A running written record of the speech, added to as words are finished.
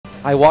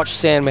I watched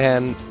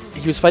Sandman.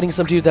 He was fighting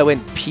some dude that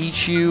went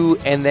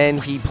Pichu, and then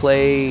he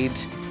played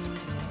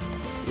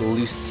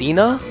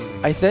Lucina,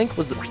 I think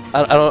was the.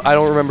 I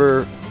don't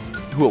remember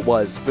who it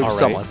was, but it was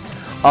someone.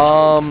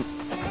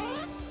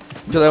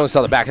 Because I only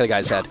saw the back of the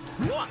guy's head.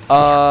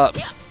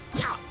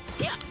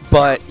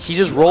 But he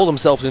just rolled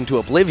himself into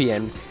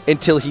oblivion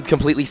until he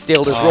completely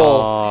staled his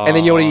roll, and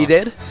then you know what he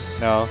did?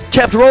 No.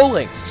 Kept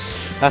rolling.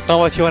 That's not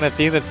what you want to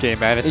see in this game,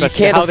 man. Especially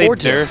you can't how they afford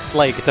nerf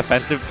like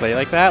defensive play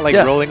like that, like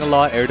rolling a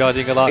lot, air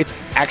dodging a lot. It's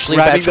actually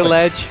grabbing a bad the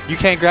ledge. You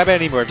can't grab it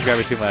anymore if you grab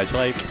it too much.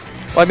 Like,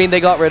 well, I mean, they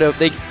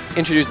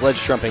introduced ledge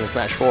trumping in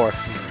Smash 4,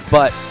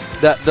 but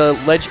the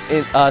ledge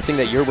thing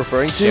that you're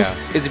referring to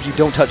is if you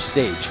don't touch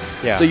stage.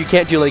 Yeah. So you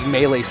can't do like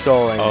melee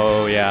stalling.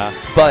 Oh yeah.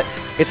 But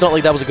it's not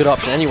like that was a good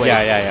option anyways.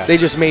 Yeah. They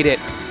just made it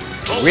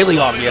really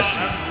obvious.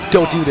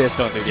 Don't do this.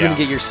 You're gonna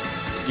get your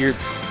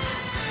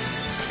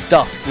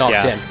stuff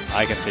knocked in.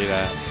 I can see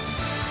that.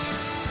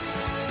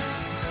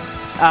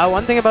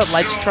 One thing about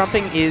ledge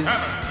trumping is...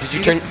 Did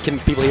you turn... Can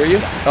people hear you?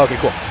 Oh, okay,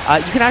 cool.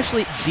 You can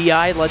actually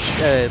DI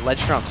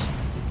ledge trumps.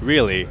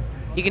 Really?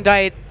 You can die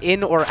it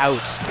in or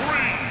out.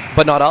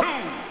 But not up?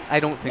 I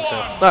don't think so.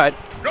 All right.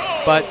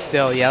 But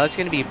still, yeah, that's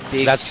going to be a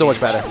big... That's so much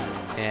better.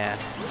 Yeah.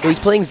 Oh, he's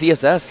playing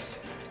ZSS.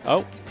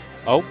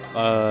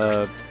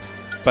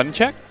 Button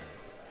check?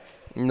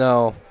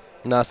 No.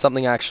 No,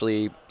 something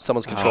actually...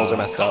 Someone's controls are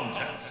messed up.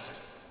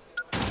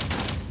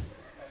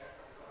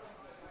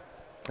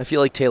 I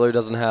feel like Taylor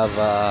doesn't have,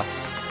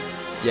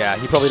 yeah,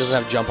 he probably doesn't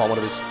have jump on one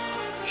of his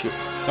shoot.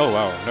 Oh,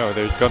 wow. No,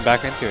 they're going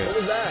back into it. What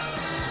was that?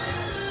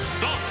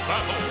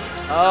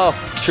 Oh,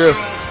 true.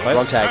 What?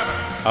 Wrong tag.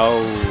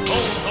 Oh.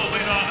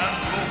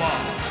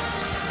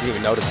 Didn't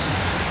even notice.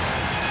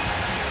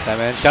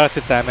 Sandman. Shout out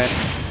to Sandman.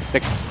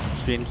 Sick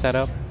stream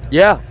setup.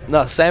 Yeah.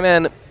 No,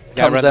 Sandman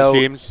comes out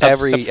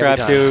every subscribe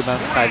time. to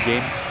Mountain 5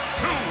 Games.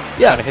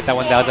 Yeah. Trying to hit that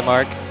 1,000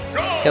 mark.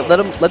 Yeah,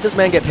 let this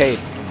man get paid.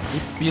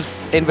 He's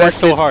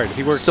invested so hard.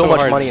 He works so much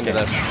hard money into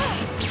this.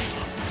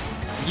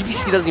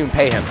 UBC doesn't even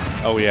pay him.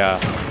 Oh yeah.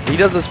 He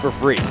does this for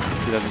free.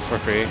 He does this for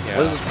free. Yeah.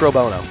 What is this pro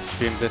bono?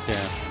 Streams this, yeah.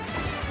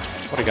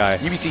 What a guy.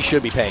 UBC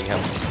should be paying him,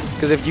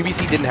 because if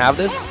UBC didn't have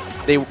this,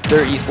 their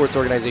esports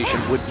organization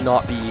would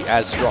not be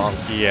as strong.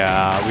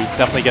 Yeah, we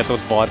definitely get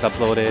those VODs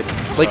uploaded.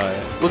 Like,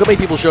 look how many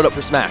people showed up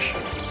for Smash.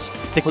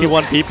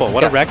 61 people.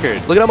 What a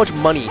record. Look at how much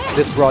money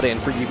this brought in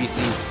for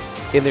UBC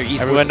in their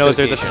esports Everyone knows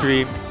there's a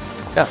stream.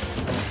 Yeah.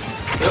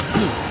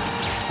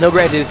 No,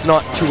 granted, it's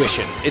not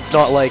tuitions. It's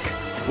not like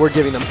we're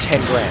giving them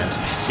 10 grand.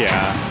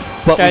 Yeah.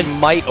 But we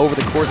might over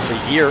the course of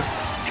a year.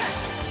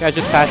 Guy's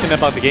just passionate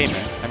about the game,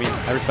 man. I mean,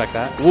 I respect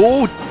that.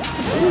 Whoa!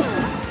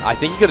 I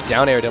think he could have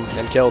down-aired him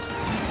and killed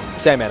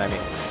Sandman, I mean.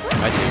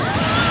 I see.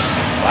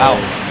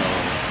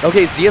 Wow.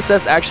 Okay,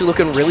 ZSS actually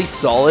looking really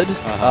solid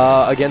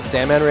against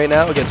Sandman right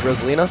now, against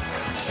Rosalina.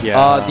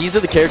 Yeah. These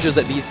are the characters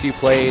that these two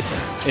played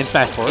in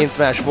Smash 4. In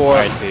Smash 4.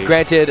 I see.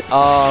 Granted,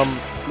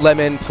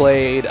 Lemmon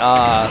played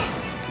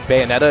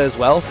Bayonetta as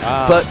well,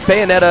 but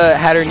Bayonetta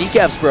had her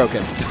kneecaps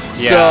broken,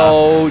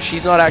 so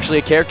she's not actually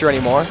a character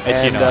anymore.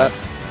 And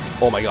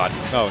oh my god.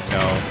 Oh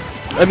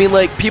no. I mean,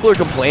 like, people are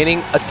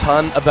complaining a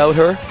ton about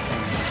her,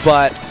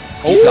 but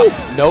he's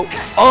got nope.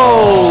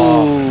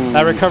 Oh,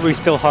 that recovery's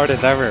still hard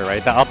as ever,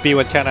 right? The up B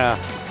was kind of.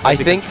 I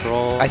think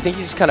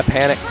he's just kind of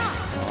panicked.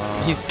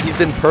 He's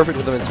been perfect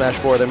with them in Smash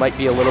 4. There might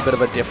be a little bit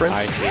of a difference.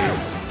 I see.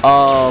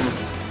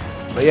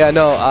 But yeah,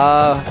 no.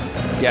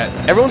 Yeah,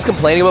 everyone's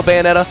complaining about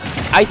Bayonetta.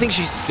 I think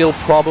she's still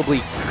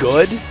probably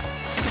good,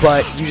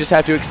 but you just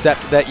have to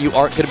accept that you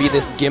aren't going to be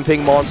this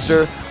gimping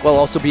monster while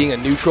also being a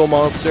neutral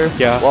monster.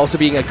 Yeah. While also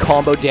being a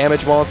combo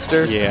damage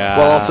monster. Yeah.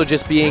 While also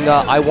just being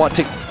I want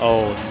to.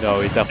 Oh no,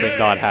 he's definitely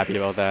not happy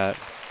about that.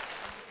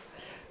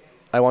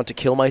 I want to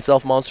kill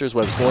myself monster is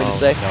what I was going to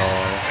say.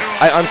 No.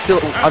 I'm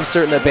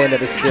certain that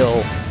Bayonetta is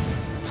still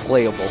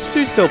playable.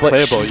 She's still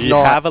playable. You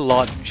have a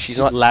lot. She's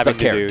not labbing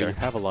the to do. You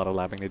have a lot of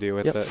labbing to do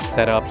with the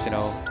setups. You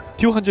know,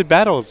 200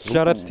 battles.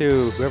 Shout outs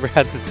to whoever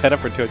had the setup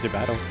for 200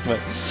 battles. But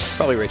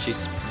probably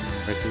Richie's.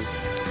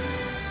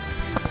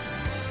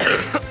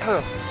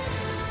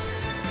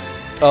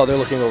 Oh, they're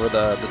looking over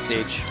the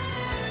stage.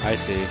 I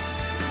see.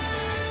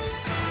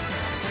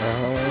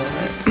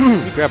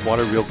 Let me grab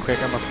water real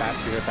quick. I'm a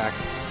fast be right back.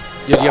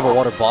 Yeah, do you have a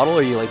water bottle, or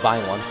are you like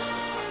buying one?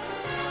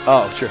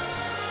 Oh, sure.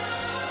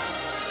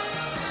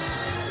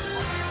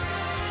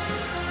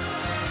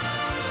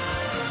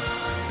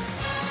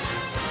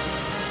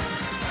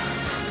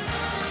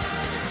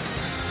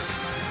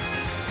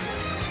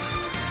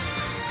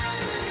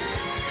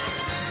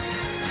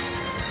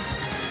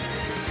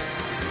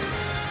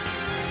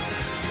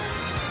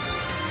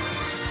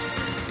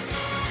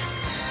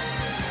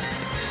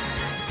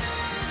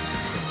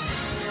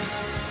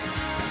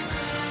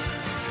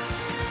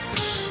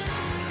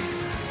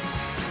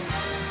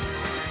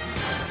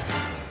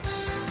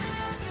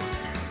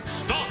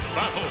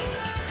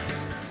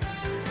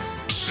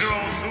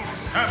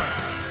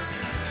 Samus.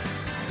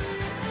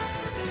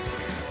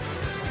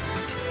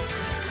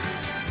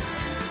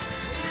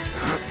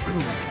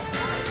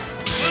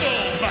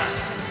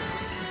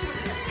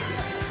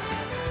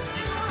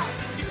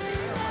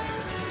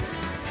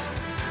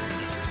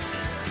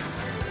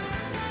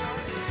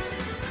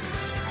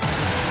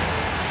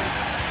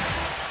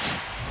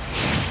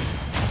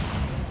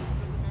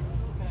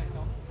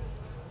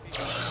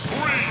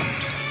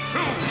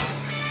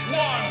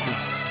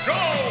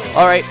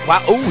 All right.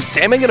 Wow. Oh,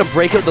 Sandman going to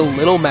break out the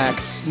Little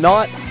Mac.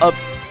 Not a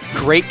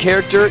great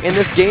character in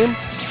this game,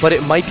 but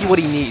it might be what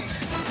he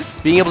needs.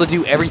 Being able to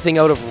do everything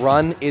out of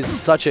run is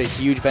such a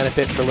huge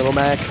benefit for Little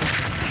Mac,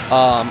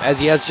 as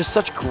he has just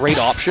such great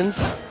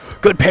options.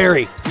 Good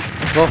parry.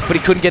 Oh, but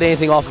he couldn't get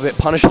anything off of it.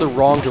 Punished the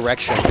wrong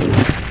direction.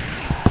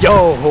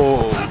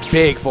 Yo,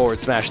 big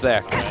forward smash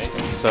there.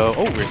 So,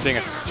 oh, we're seeing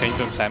a change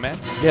from Sandman.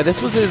 Yeah,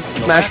 this was his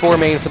Smash 4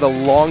 main for the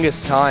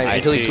longest time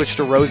until he see. switched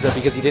to Rosa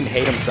because he didn't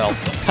hate himself.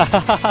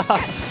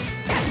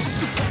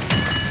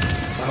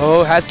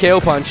 Oh, has KO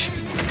punch.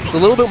 It's a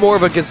little bit more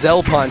of a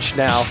gazelle punch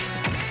now.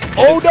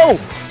 Oh, no!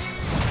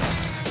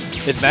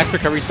 Is max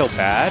recovery still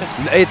bad?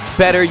 It's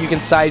better. You can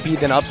side B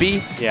than up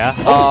B. Yeah.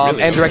 Oh,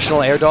 really? And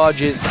directional air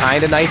dodge is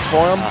kind of nice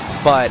for him,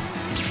 but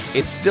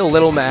it's still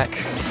Little Mac.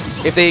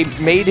 If they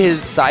made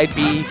his side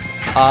B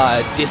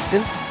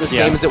distance the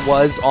same as it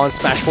was on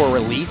Smash 4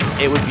 release,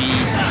 it would be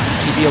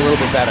he'd be a little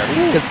bit better.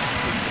 Because,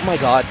 oh my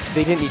god,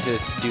 they didn't need to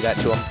do that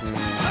to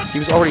him. He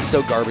was already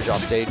so garbage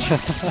off stage.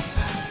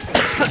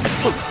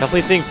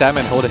 Definitely seeing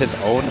Sandman hold his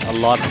own a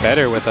lot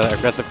better with an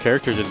aggressive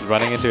character just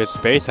running into his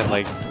space and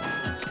like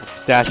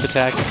dash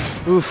attacks.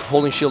 Oof,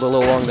 holding shield a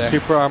little long there.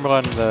 Super armor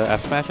on the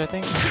F smash, I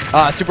think?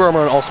 Super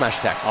armor on all smash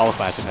attacks. All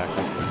smash attacks,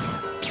 I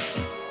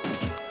see.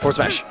 Forward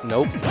smash.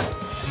 Nope.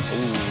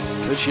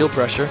 Ooh, good shield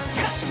pressure.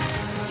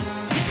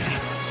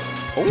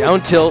 Oh.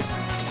 Down tilt.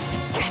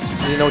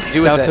 You know what to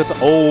do with Down it. tilts.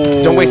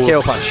 Oh. Don't waste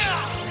KO punch.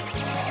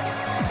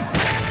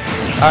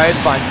 Alright,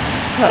 it's fine.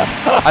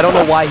 I don't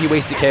know why he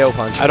wasted KO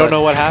punch. I don't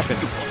know what happened.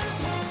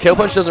 KO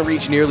punch doesn't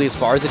reach nearly as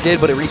far as it did,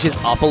 but it reaches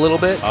up a little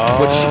bit,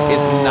 which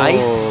is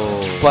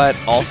nice, but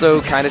also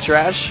kind of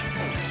trash.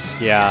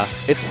 Yeah.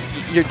 It's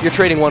you're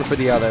trading one for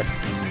the other.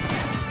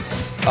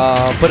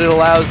 But it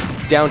allows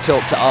down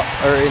tilt to up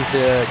or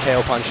into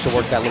KO punch to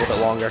work that little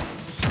bit longer.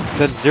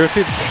 Does Zero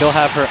Suit still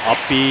have her up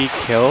B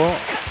kill?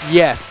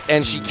 Yes,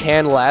 and she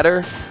can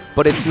ladder,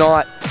 but it's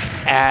not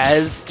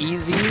as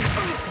easy.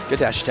 Good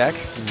dash attack.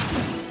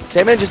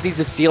 Sandman just needs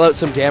to seal out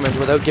some damage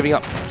without giving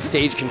up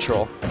stage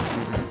control.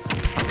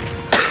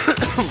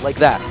 Like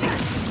that.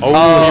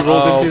 Oh, he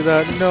rolled into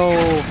that. No.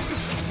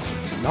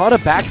 Not a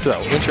back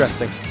throw.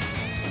 Interesting.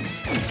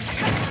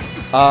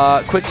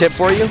 Quick tip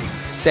for you.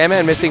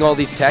 Sandman missing all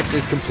these techs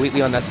is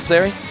completely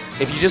unnecessary.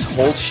 If you just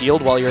hold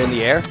shield while you're in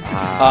the air,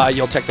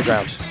 you'll tech the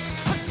ground.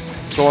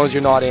 So long as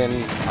you're not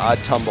in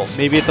tumble.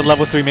 Maybe it's a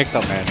level 3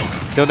 mix-up, man.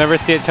 You'll never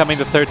see it coming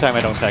the third time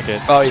I don't tech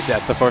it. Oh, he's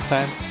dead. The fourth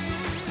time.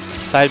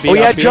 Side B. Oh,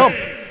 he had B. jump.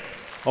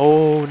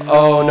 Oh, no.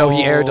 Oh, no,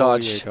 he air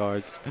dodged. He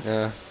air dodged.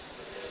 Yeah.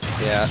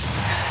 Yeah.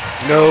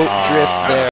 No drift there.